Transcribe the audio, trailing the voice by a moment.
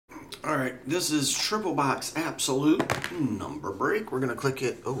Alright, this is Triple Box Absolute Number Break. We're going to click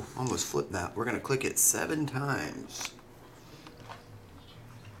it, almost flipped that. We're going to click it 7 times.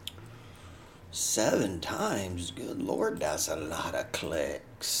 7 times? Good Lord, that's a lot of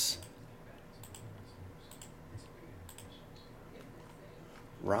clicks.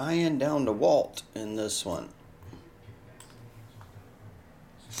 Ryan down to Walt in this one.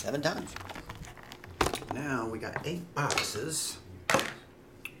 7 times. Now we got 8 boxes.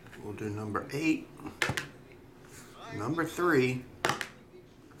 We'll do number 8, number 3,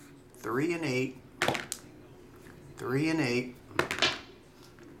 3 and 8, 3 and 8,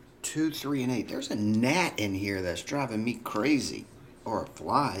 2, 3 and 8. There's a gnat in here that's driving me crazy. Or a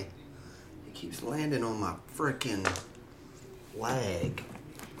fly. It keeps landing on my frickin' leg.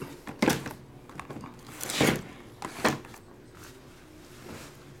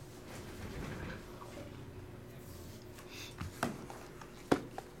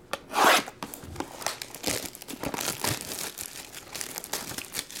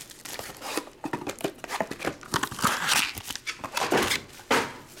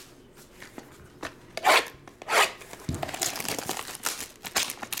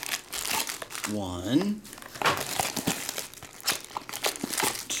 One,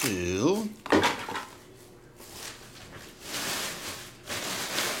 2,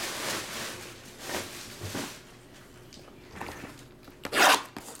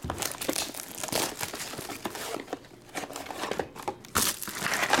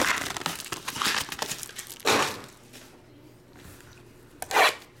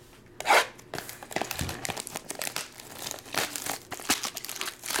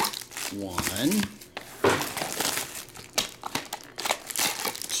 1,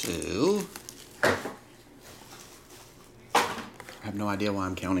 2. I have no idea why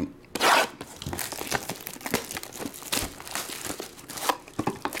I'm counting.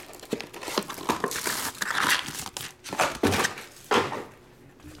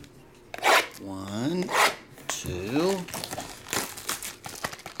 1, 2.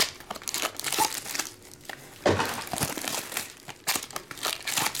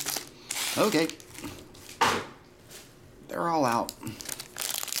 Okay. They're all out.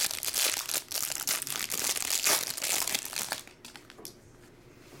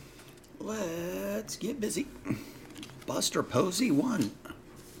 Let's get busy. Buster Posey 1.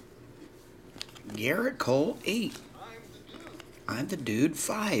 Garrett Cole 8. I'm the Dude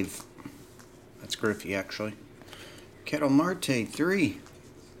 5. That's Griffey actually. Kettle Marte 3.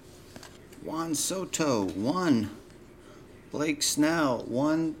 Juan Soto 1. Blake Snell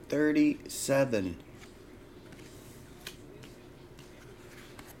 137.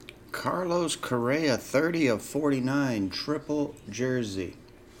 Carlos Correa 30 of 49. Triple jersey.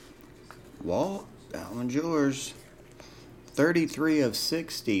 Walt, that one's yours. 33 of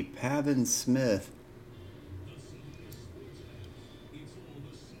 60. Pavin Smith.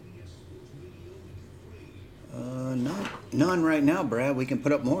 None right now, Brad. We can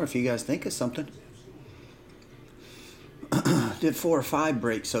put up more if you guys think of something. Did 4 or 5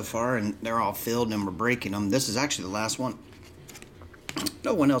 breaks so far, and they're all filled, and we're breaking them. This is actually the last one.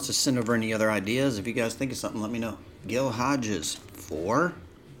 No one else has sent over any other ideas. If you guys think of something, let me know. Gil Hodges 4,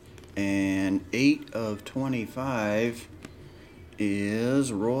 and 8 of 25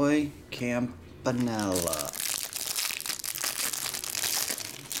 is Roy Campanella.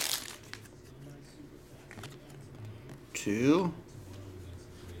 Two.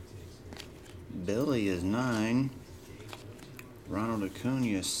 Billy is 9. Ronald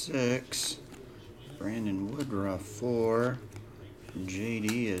Acuna 6. Brandon Woodruff 4.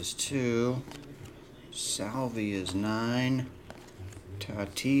 JD is 2. Salvi is 9.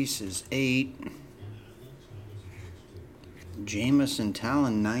 Tatis is 8. Jamison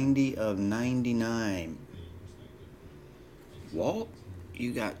Talon 90 of 99. Walt,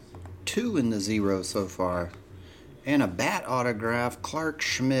 you got 2 in the 0 so far. And a bat autograph, Clark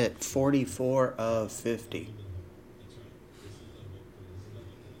Schmidt 44 of 50.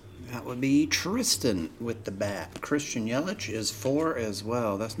 That would be Tristan with the bat. Christian Yelich is 4 as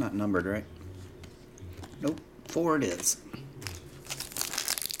well. That's not numbered, right? Nope, 4 it is.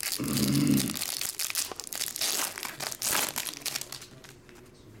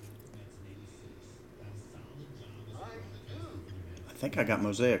 I think I got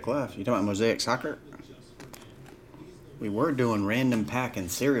Mosaic left. You talking about Mosaic Soccer? We were doing random pack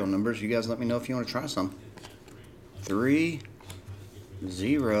and serial numbers. You guys let me know if you want to try some. 3,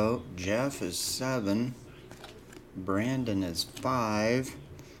 0. Jeff is 7. Brandon is 5.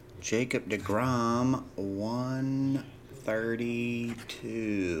 Jacob DeGrom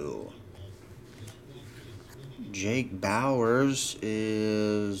 132. Jake Bowers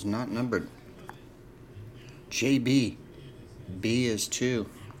is not not numbered. JB. B is 2.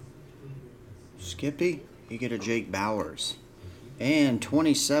 Skippy, you get a Jake Bowers. And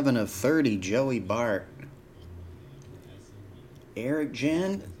 27 of 30, Joey Bart. Eric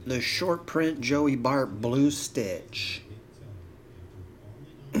Jen, the short print Joey Bart Blue Stitch.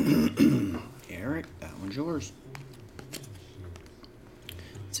 Eric, that one's yours.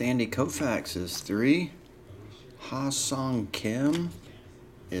 Sandy Koufax is 3. Ha Song Kim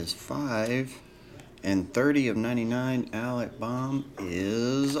is 5. And 30 of 99, Alec Baum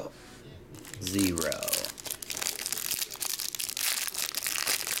is 0.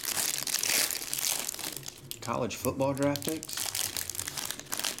 College football draft picks?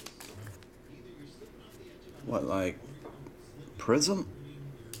 What, like Prism?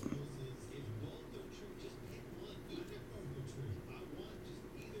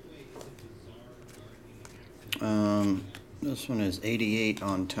 This one is 88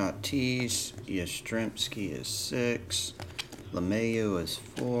 on Tatis. Yastrzemski is 6. LeMahieu is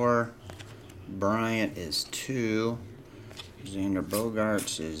 4. Bryant is 2. Xander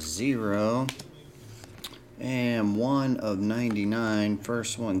Bogaerts is 0. And 1 of 99.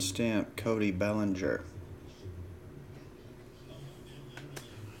 First one stamped, Cody Bellinger.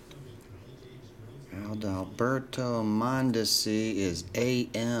 Adalberto Mondesi is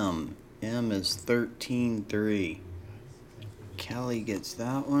AM. M is 13-3. Kelly gets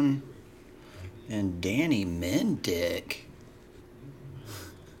that one. And Danny Mendick.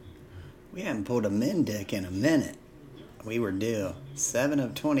 We haven't pulled a Mendick in a minute. We were due. 7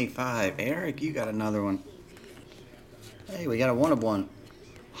 of 25. Eric, you got another one. Hey, we got a 1 of 1.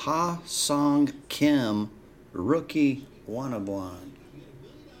 Ha Song Kim, rookie 1 of 1.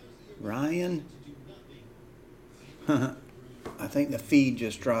 Ryan. I think the feed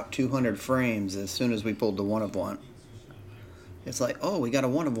just dropped 200 frames as soon as we pulled the 1 of 1. It's like, oh, we got a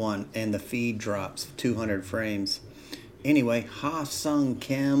 1 of 1, and the feed drops 200 frames. Anyway, Ha Sung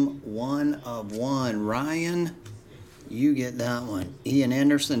Kim, 1 of 1. Ryan, you get that one. Ian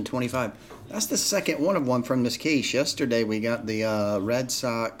Anderson, 25. That's the second 1 of 1 from this case. Yesterday we got the Red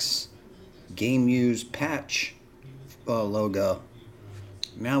Sox Game Used patch logo.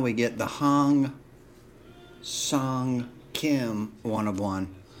 Now we get the Hong Song Kim 1 of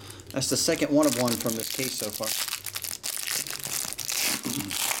 1. That's the second 1 of 1 from this case so far.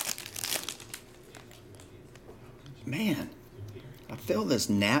 Man, I feel this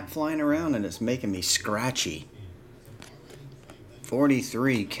gnat flying around and it's making me scratchy.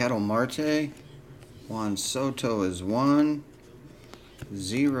 43, Kettle Marte. Juan Soto is 1.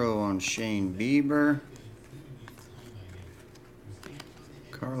 0 on Shane Bieber.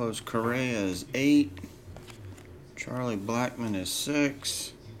 Carlos Correa is 8. Charlie Blackmon is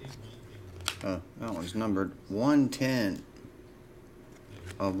 6. That one's numbered. 110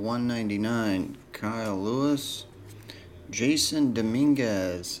 of 199, Kyle Lewis. Jason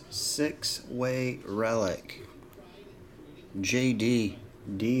Dominguez, 6-way relic. JD,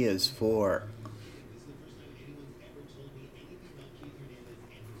 D is 4.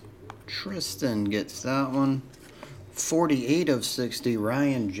 Tristan gets that one. 48 of 60,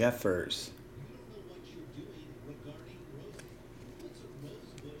 Ryan Jeffers.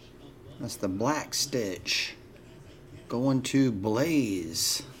 That's the Black Stitch. Going to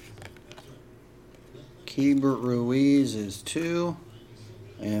Blaze. Keibert Ruiz is 2.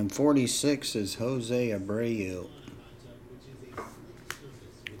 And 46 is Jose Abreu.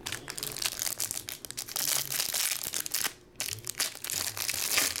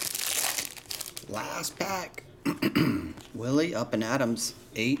 Last pack. Willie Up and Adams,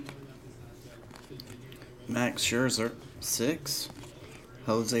 8. Max Scherzer, 6.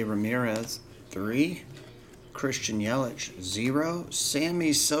 Jose Ramirez, 3. Christian Yelich, 0.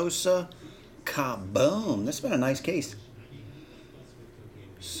 Sammy Sosa, kaboom. This has been a nice case.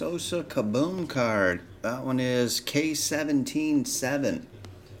 Sosa kaboom card. That one is K17-7.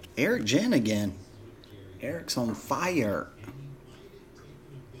 Eric Jen again. Eric's on fire.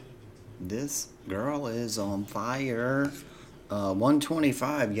 This girl is on fire.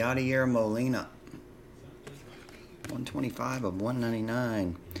 125, Yadier Molina. 125 of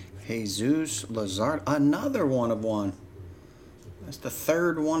 199. Jesus Lazard, another 1 of 1. That's the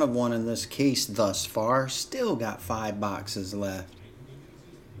third 1 of 1 in this case thus far. Still got 5 boxes left.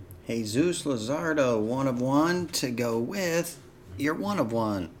 Jesus Lazardo, 1 of 1 to go with your 1 of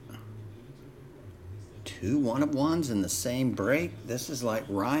 1. 2 1 of 1s in the same break. This is like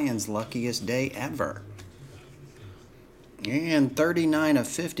Ryan's luckiest day ever. And 39 of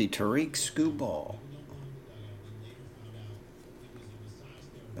 50, Tariq Skubal.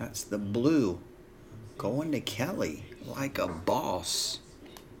 That's the blue. Going to Kelly like a boss.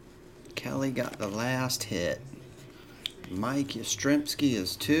 Kelly got the last hit. Mike Yastrzemski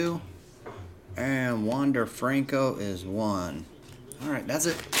is 2. And Wander Franco is 1. Alright, that's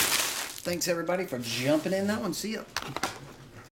it. Thanks everybody for jumping in that one. See ya.